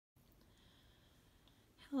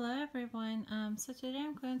Hello everyone. So today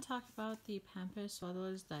I'm going to talk about the Pampers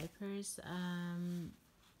Swaddlers diapers.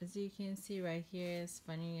 As you can see right here, it's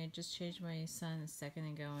funny. I just changed my son a second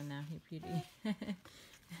ago, and now he peed,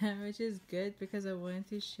 which is good because I wanted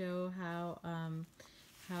to show how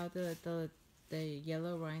the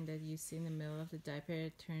yellow line that you see in the middle of the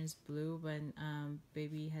diaper turns blue when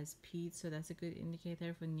baby has peed. So that's a good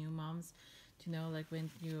indicator for new moms to know, like when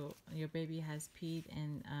your baby has peed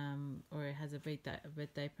and or it has a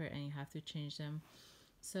wet diaper and you have to change them.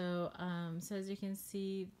 So as you can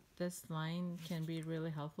see, this line can be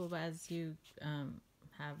really helpful, but as you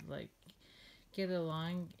have like get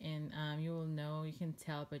along, and you will know, you can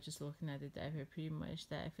tell by just looking at the diaper pretty much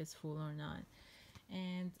that if it's full or not.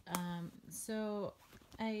 And so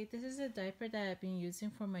this is a diaper that I've been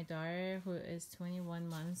using for my daughter, who is 21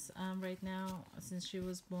 months right now, since she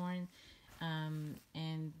was born.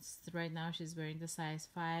 And right now she's wearing the size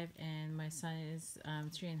 5, and my son is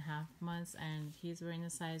 3.5 months, and he's wearing a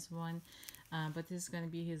size 1. But this is going to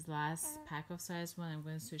be his last pack of size 1. I'm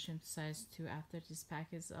going to switch him to size 2 after this pack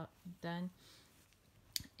is done.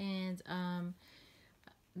 And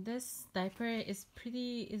this diaper is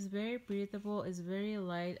very breathable, it's very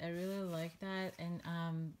light. I really like that. And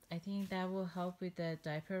I think that will help with the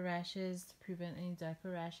diaper rashes, to prevent any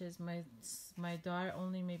diaper rashes. My daughter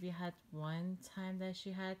only maybe had one time that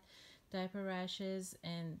she had diaper rashes,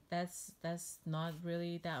 and that's not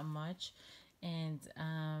really that much. And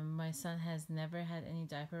my son has never had any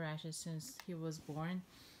diaper rashes since he was born.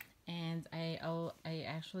 And I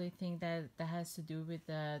actually think that that has to do with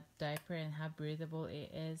the diaper and how breathable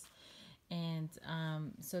it is. And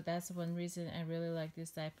so that's one reason I really like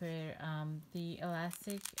this diaper. The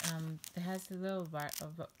elastic, it has the little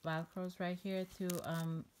velcros right here to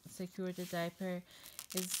secure the diaper,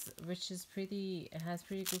 which is pretty, it has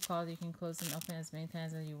pretty good quality. You can close and open as many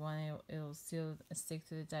times as you want. It'll still stick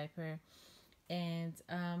to the diaper. And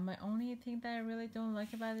my only thing that I really don't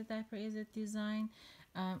like about the diaper is the design.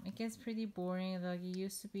 It gets pretty boring. Like, it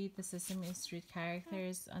used to be the Sesame Street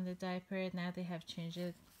characters on the diaper. Now they have changed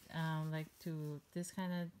it like to this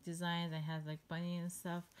kind of design that has like bunny and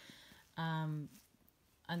stuff on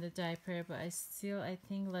the diaper. But I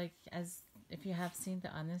think, like, as if you have seen the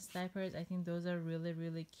Honest diapers, I think those are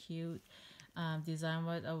really cute design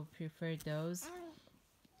wise. I would prefer those.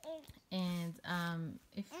 And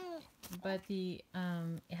if but the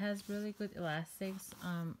it has really good elastics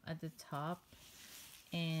at the top,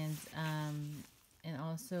 and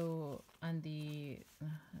also on the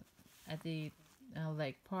at the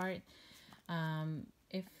leg part.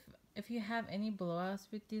 If you have any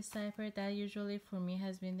blowouts with this diaper, that usually for me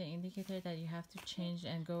has been the indicator that you have to change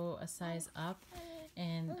and go a size up,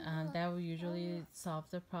 and that will usually solve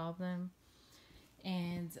the problem.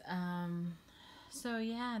 And so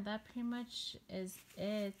yeah, that pretty much is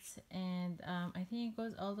it. And I think it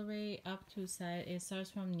goes all the way up to size, it starts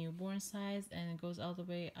from newborn size and it goes all the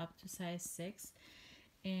way up to size 6.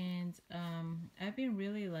 And I've been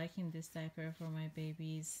really liking this diaper for my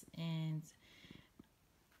babies. And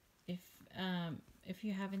if if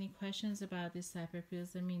you have any questions about this diaper,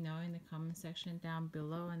 please let me know in the comment section down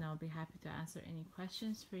below, and I'll be happy to answer any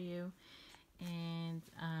questions for you. And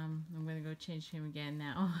I'm gonna go change him again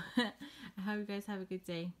now. I hope you guys have a good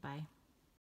day. Bye.